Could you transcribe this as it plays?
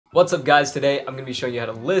What's up guys, today I'm going to be showing you how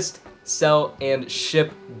to list, sell, and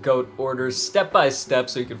ship goat orders step by step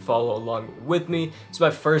so you can follow along with me. It's my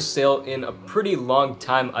first sale in a pretty long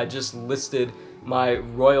time. I just listed my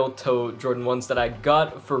Royal Toe Jordan 1s that I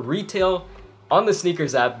got for retail on the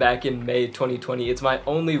sneakers app back in May 2020. It's my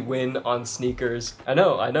only win on sneakers. I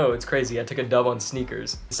know, it's crazy. I took a dub on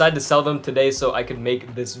sneakers. Decided to sell them today so I could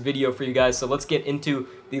make this video for you guys. So let's get into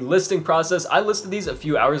the listing process. I listed these a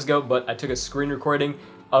few hours ago, but I took a screen recording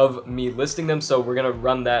of me listing them, so we're gonna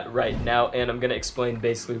run that right now and I'm gonna explain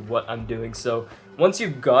basically what I'm doing. So once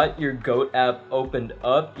you've got your GOAT app opened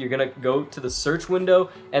up, you're gonna go to the search window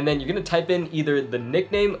and then you're gonna type in either the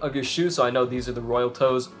nickname of your shoe, so I know these are the Royal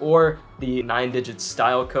Toes, or the 9-digit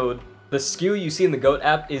style code. The SKU you see in the GOAT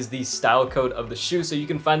app is the style code of the shoe, so you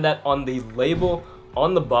can find that on the label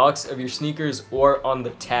on the box of your sneakers or on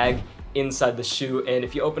the tag inside the shoe. And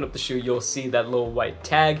if you open up the shoe, you'll see that little white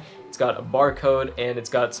tag. It's got a barcode and it's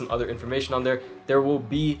got some other information on there. There will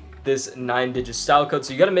be this 9-digit style code,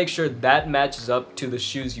 so you got to make sure that matches up to the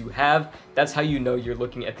shoes you have. That's how you know you're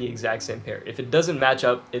looking at the exact same pair. If it doesn't match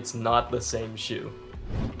up, it's not the same shoe.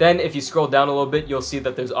 Then if you scroll down a little bit, you'll see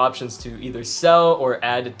that there's options to either sell or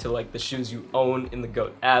add it to like the shoes you own in the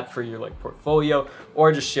GOAT app for your like portfolio,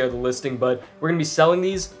 or just share the listing. But we're gonna be selling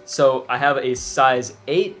these, so I have a size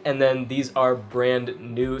 8 and then these are brand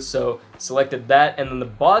new, so selected that, and then the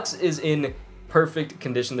box is in perfect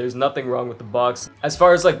condition. There's nothing wrong with the box. As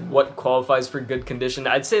far as like what qualifies for good condition,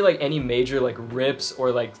 I'd say like any major like rips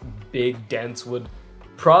or like big dents would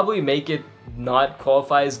probably make it not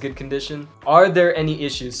qualify as good condition. Are there any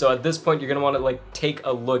issues? So at this point, you're gonna want to like take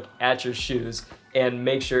a look at your shoes and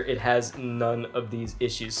make sure it has none of these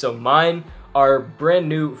issues. So mine are brand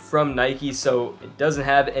new from Nike, so it doesn't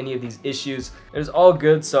have any of these issues. It was all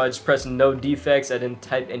good, so I just pressed no defects. I didn't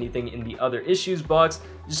type anything in the other issues box,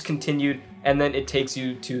 just continued, and then it takes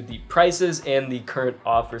you to the prices and the current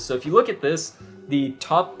offer. So if you look at this, the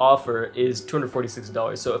top offer is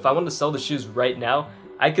 $246. So if I want to sell the shoes right now,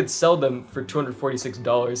 I could sell them for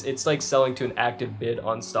 $246. It's like selling to an active bid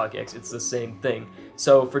on StockX. It's the same thing.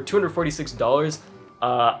 So for $246,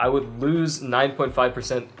 I would lose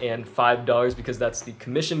 9.5% and $5 because that's the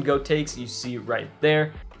commission GOAT takes. You see right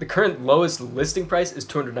there. The current lowest listing price is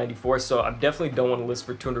 $294, so I definitely don't want to list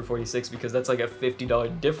for $246 because that's like a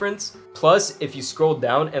 $50 difference. Plus, if you scroll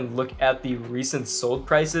down and look at the recent sold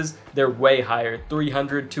prices, they're way higher.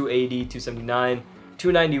 $300, $280, $279.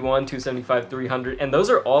 $291, $275, $300, and those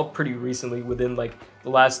are all pretty recently within like the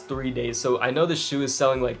last 3 days. So I know the shoe is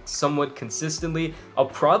selling like somewhat consistently. I'll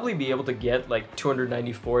probably be able to get like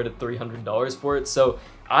 $294 to $300 for it. So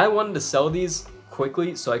I wanted to sell these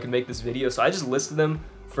quickly so I could make this video. So I just listed them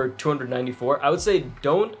for $294. I would say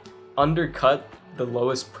don't undercut the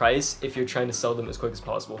lowest price if you're trying to sell them as quick as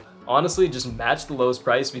possible. Honestly, just match the lowest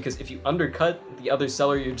price, because if you undercut the other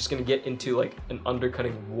seller, you're just gonna get into like an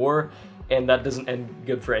undercutting war, and that doesn't end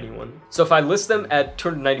good for anyone. So if I list them at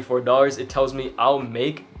 $294, it tells me I'll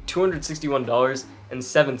make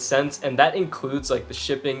 $261.07, and that includes like the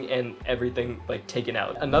shipping and everything like taken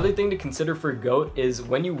out. Another thing to consider for GOAT is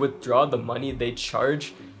when you withdraw the money, they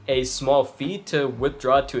charge a small fee to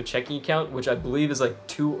withdraw to a checking account, which I believe is like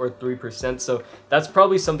 2 or 3%. So that's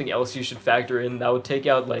probably something else you should factor in. That would take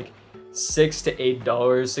out like $6 to $8,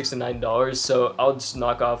 $6 to $9. So I'll just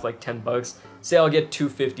knock off like 10 bucks. Say I'll get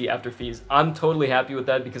 $250 after fees. I'm totally happy with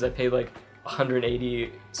that because I paid like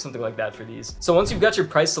 $180, something like that for these. So once you've got your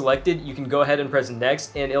price selected, you can go ahead and press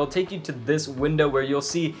next, and it'll take you to this window where you'll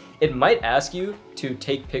see it might ask you to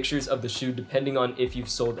take pictures of the shoe depending on if you've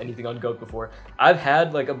sold anything on GOAT before. I've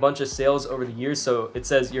had like a bunch of sales over the years, so it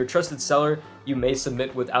says you're a trusted seller, you may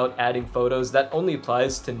submit without adding photos. That only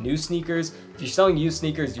applies to new sneakers. If you're selling used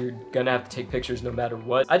sneakers, you're gonna have to take pictures no matter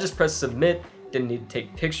what. I just pressed submit, didn't need to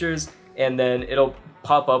take pictures, and then it'll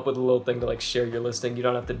pop up with a little thing to like share your listing. You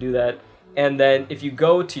don't have to do that. And then if you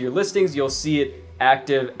go to your listings, you'll see it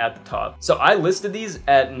active at the top. So I listed these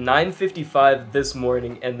at 9:55 this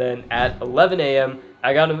morning, and then at 11 a.m.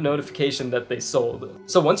 I got a notification that they sold.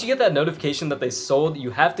 So once you get that notification that they sold, you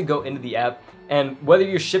have to go into the app, and whether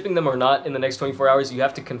you're shipping them or not in the next 24 hours, you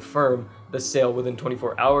have to confirm the sale within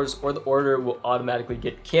 24 hours or the order will automatically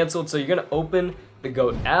get canceled. So you're gonna open the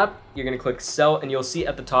GOAT app, you're gonna click sell, and you'll see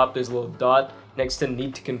at the top there's a little dot next to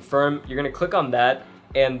need to confirm. You're gonna click on that,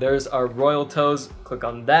 and there's our Royal Toes. Click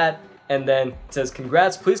on that, and then it says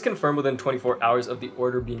congrats, please confirm within 24 hours of the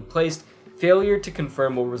order being placed. Failure to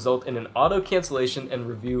confirm will result in an auto cancellation and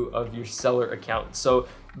review of your seller account. So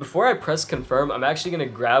before I press confirm, I'm actually gonna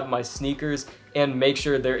grab my sneakers and make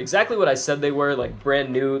sure they're exactly what I said they were, like brand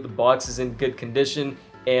new, the box is in good condition,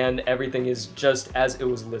 and everything is just as it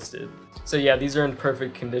was listed. So yeah, these are in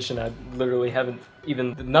perfect condition. I literally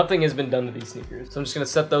nothing has been done to these sneakers. So I'm just gonna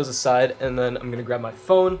set those aside, and then I'm gonna grab my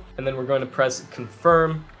phone, and then we're going to press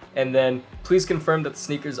confirm, and then please confirm that the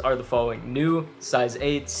sneakers are the following: new, size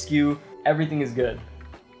 8, SKU, everything is good.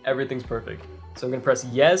 Everything's perfect. So I'm gonna press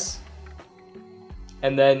yes,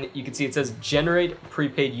 and then you can see it says generate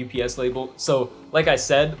prepaid UPS label. So like I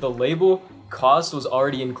said, the label cost was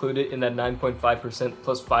already included in that 9.5%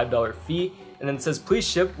 plus $5 fee. And then it says, please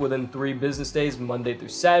ship within 3 business days, Monday through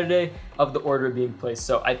Saturday, of the order being placed.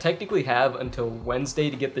 So I technically have until Wednesday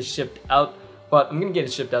to get this shipped out, but I'm gonna get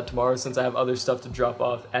it shipped out tomorrow since I have other stuff to drop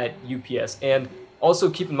off at UPS. And also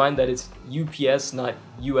keep in mind that it's UPS, not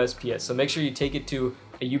USPS. So make sure you take it to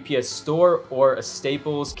a UPS store or a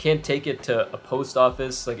Staples. Can't take it to a post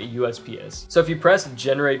office like a USPS. So if you press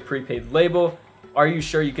generate prepaid label, are you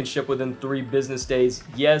sure you can ship within 3 business days?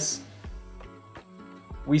 Yes.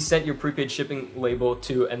 We sent your prepaid shipping label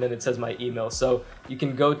to, and then it says my email. So you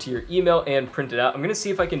can go to your email and print it out. I'm gonna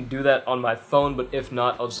see if I can do that on my phone, but if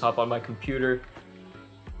not, I'll just hop on my computer.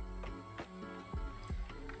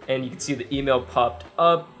 And you can see the email popped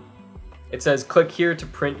up. It says click here to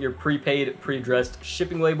print your prepaid pre-addressed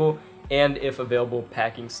shipping label and, if available,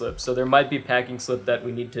 packing slip. So there might be a packing slip that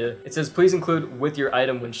we need to, it says please include with your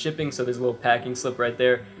item when shipping. So there's a little packing slip right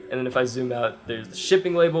there. And then if I zoom out, there's the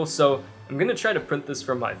shipping label. So I'm gonna try to print this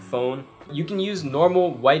from my phone. You can use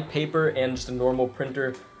normal white paper and just a normal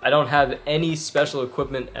printer. I don't have any special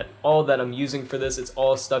equipment at all that I'm using for this. It's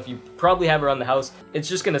all stuff you probably have around the house. It's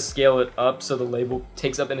just gonna scale it up so the label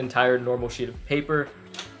takes up an entire normal sheet of paper.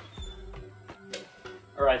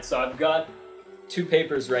 All right, so I've got 2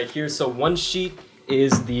 papers right here. So one sheet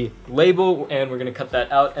is the label, and we're gonna cut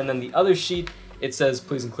that out. And then the other sheet, it says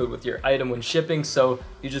please include with your item when shipping. So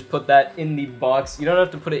you just put that in the box. You don't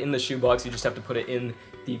have to put it in the shoe box, you just have to put it in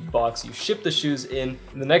the box you ship the shoes in.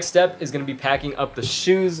 And the next step is gonna be packing up the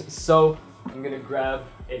shoes. So I'm gonna grab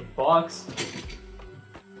a box.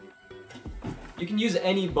 You can use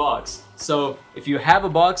any box. So if you have a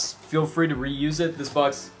box, feel free to reuse it. This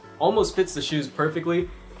box almost fits the shoes perfectly,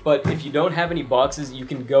 but if you don't have any boxes, you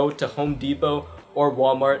can go to Home Depot or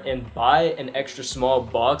Walmart and buy an extra small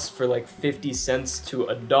box for like 50 cents to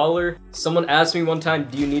 $1. Someone asked me one time,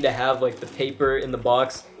 do you need to have like the paper in the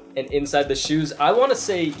box and inside the shoes? I want to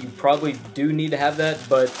say you probably do need to have that,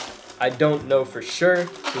 but I don't know for sure.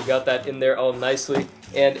 We got that in there all nicely.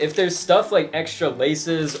 And if there's stuff like extra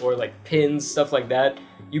laces or like pins, stuff like that,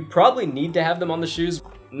 you probably need to have them on the shoes.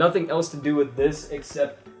 Nothing else to do with this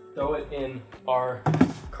except throw it in our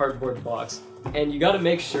cardboard box. And you got to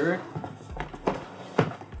make sure,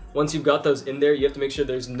 once you've got those in there, you have to make sure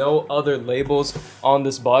there's no other labels on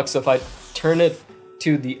this box. So if I turn it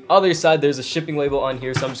to the other side, there's a shipping label on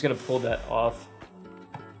here, so I'm just gonna pull that off.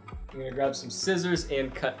 I'm gonna grab some scissors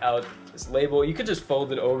and cut out this label. You could just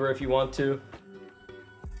fold it over if you want to.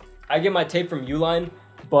 I get my tape from Uline,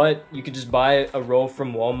 but you could just buy a roll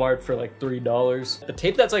from Walmart for like $3. The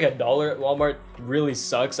tape that's like $1 at Walmart really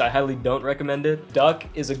sucks. I highly don't recommend it. Duck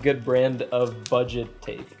is a good brand of budget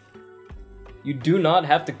tape. You do not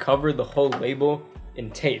have to cover the whole label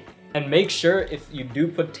in tape. And make sure if you do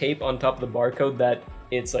put tape on top of the barcode that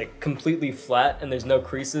it's like completely flat and there's no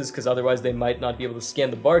creases, because otherwise they might not be able to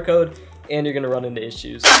scan the barcode and you're gonna run into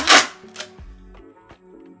issues.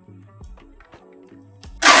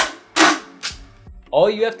 All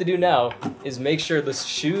you have to do now is make sure the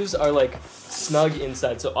shoes are like snug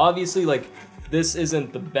inside. So obviously like this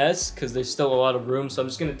isn't the best because there's still a lot of room. So I'm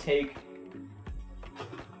just gonna take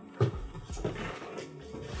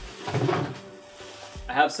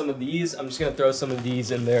I have some of these. I'm just gonna throw some of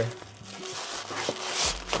these in there.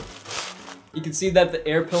 You can see that the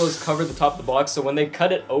air pillows cover the top of the box, so when they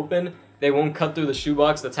cut it open, they won't cut through the shoe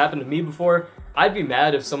box. That's happened to me before. I'd be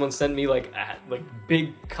mad if someone sent me like a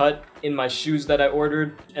big cut in my shoes that I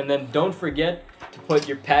ordered. And then don't forget to put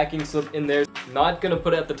your packing slip in there. Not gonna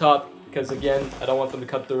put it at the top because again, I don't want them to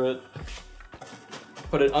cut through it.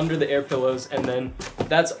 Put it under the air pillows, and then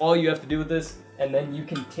that's all you have to do with this. And then you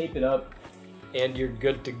can tape it up and you're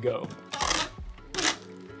good to go.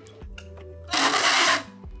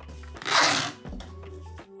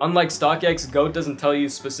 Unlike StockX, Goat doesn't tell you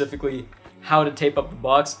specifically how to tape up the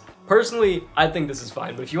box. Personally, I think this is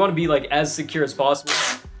fine, but if you want to be like as secure as possible,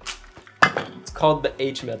 it's called the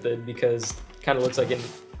H method because it kind of looks like an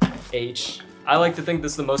H. I like to think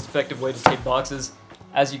this is the most effective way to tape boxes.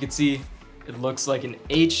 As you can see, it looks like an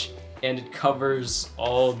H and it covers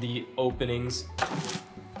all the openings.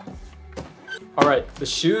 All right, the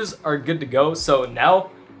shoes are good to go. So now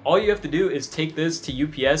all you have to do is take this to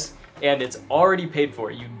UPS and it's already paid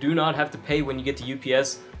for. You do not have to pay when you get to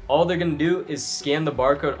UPS. All they're gonna do is scan the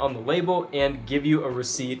barcode on the label and give you a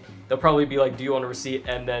receipt. They'll probably be like, do you want a receipt?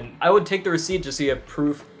 And then I would take the receipt just so you have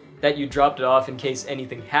proof that you dropped it off in case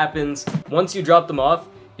anything happens. Once you drop them off,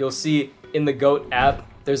 you'll see in the GOAT app,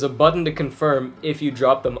 there's a button to confirm if you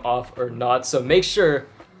drop them off or not. So make sure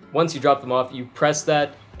once you drop them off, you press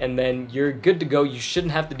that and then you're good to go. You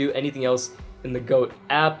shouldn't have to do anything else in the GOAT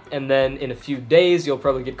app, and then in a few days you'll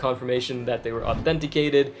probably get confirmation that they were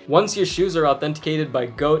authenticated. Once your shoes are authenticated by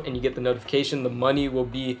GOAT and you get the notification, the money will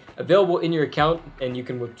be available in your account and you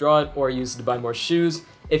can withdraw it or use it to buy more shoes.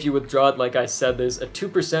 If you withdraw it, like I said, there's a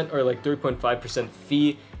 2% or like 3.5%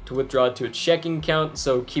 fee to withdraw it to a checking account,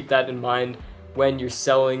 so keep that in mind when you're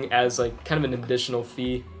selling as like kind of an additional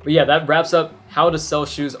fee. But yeah, that wraps up how to sell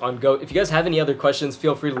shoes on GOAT. If you guys have any other questions,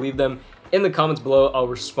 feel free to leave them in the comments below. I'll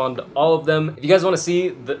respond to all of them. If you guys want to see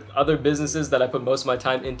the other businesses that I put most of my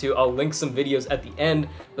time into, I'll link some videos at the end,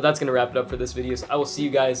 but that's gonna wrap it up for this video. So I will see you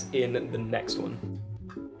guys in the next one.